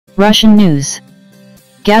Russian news.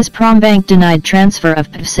 Gazprombank denied transfer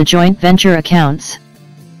of PDVSA joint venture accounts.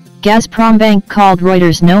 Gazprombank called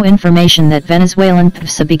Reuters no information that Venezuelan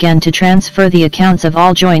PDVSA began to transfer the accounts of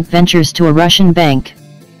all joint ventures to a Russian bank.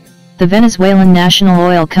 The Venezuelan national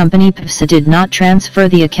oil company PDVSA did not transfer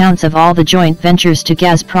the accounts of all the joint ventures to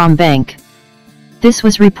Gazprombank. This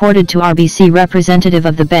was reported to RBC representative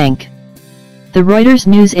of the bank. The Reuters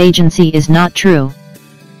news agency is not true.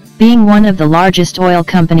 Being one of the largest oil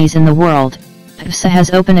companies in the world, PDVSA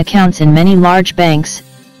has open accounts in many large banks,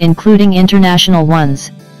 including international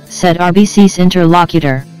ones, said RBC's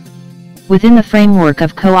interlocutor. Within the framework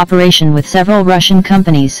of cooperation with several Russian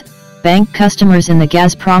companies, bank customers in the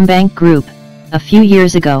Gazprombank group, a few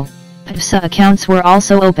years ago, PDVSA accounts were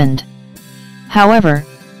also opened. However,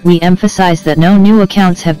 we emphasize that no new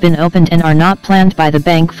accounts have been opened and are not planned by the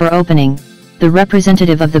bank for opening, the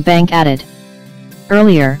representative of the bank added.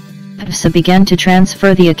 Earlier, PDVSA began to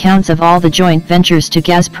transfer the accounts of all the joint ventures to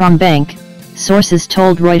Gazprombank, sources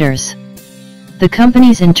told Reuters. The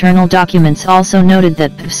company's internal documents also noted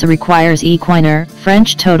that PDVSA requires Equinor,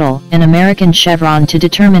 French Total, and American Chevron to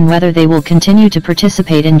determine whether they will continue to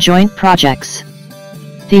participate in joint projects.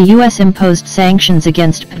 The U.S. imposed sanctions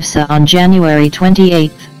against PDVSA on January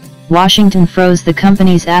 28. Washington froze the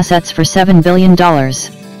company's assets for $7 billion.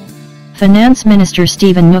 Finance Minister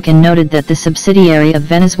Stephen Mnuchin noted that the subsidiary of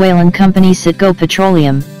Venezuelan company Citgo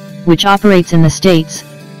Petroleum, which operates in the States,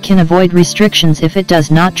 can avoid restrictions if it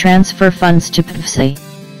does not transfer funds to PDVSA.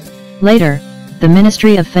 Later, the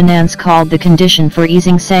Ministry of Finance called the condition for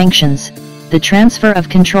easing sanctions, the transfer of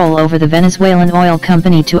control over the Venezuelan oil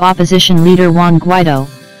company to opposition leader Juan Guaido,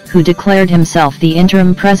 who declared himself the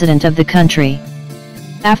interim president of the country.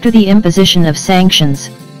 After the imposition of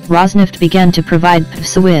sanctions, Rosneft began to provide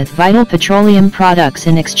PDVSA with vital petroleum products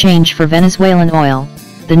in exchange for Venezuelan oil,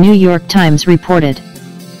 the New York Times reported.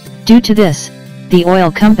 Due to this, the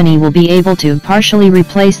oil company will be able to partially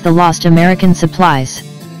replace the lost American supplies.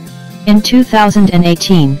 In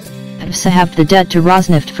 2018, PDVSA halved the debt to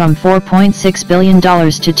Rosneft from $4.6 billion to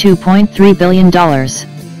 $2.3 billion.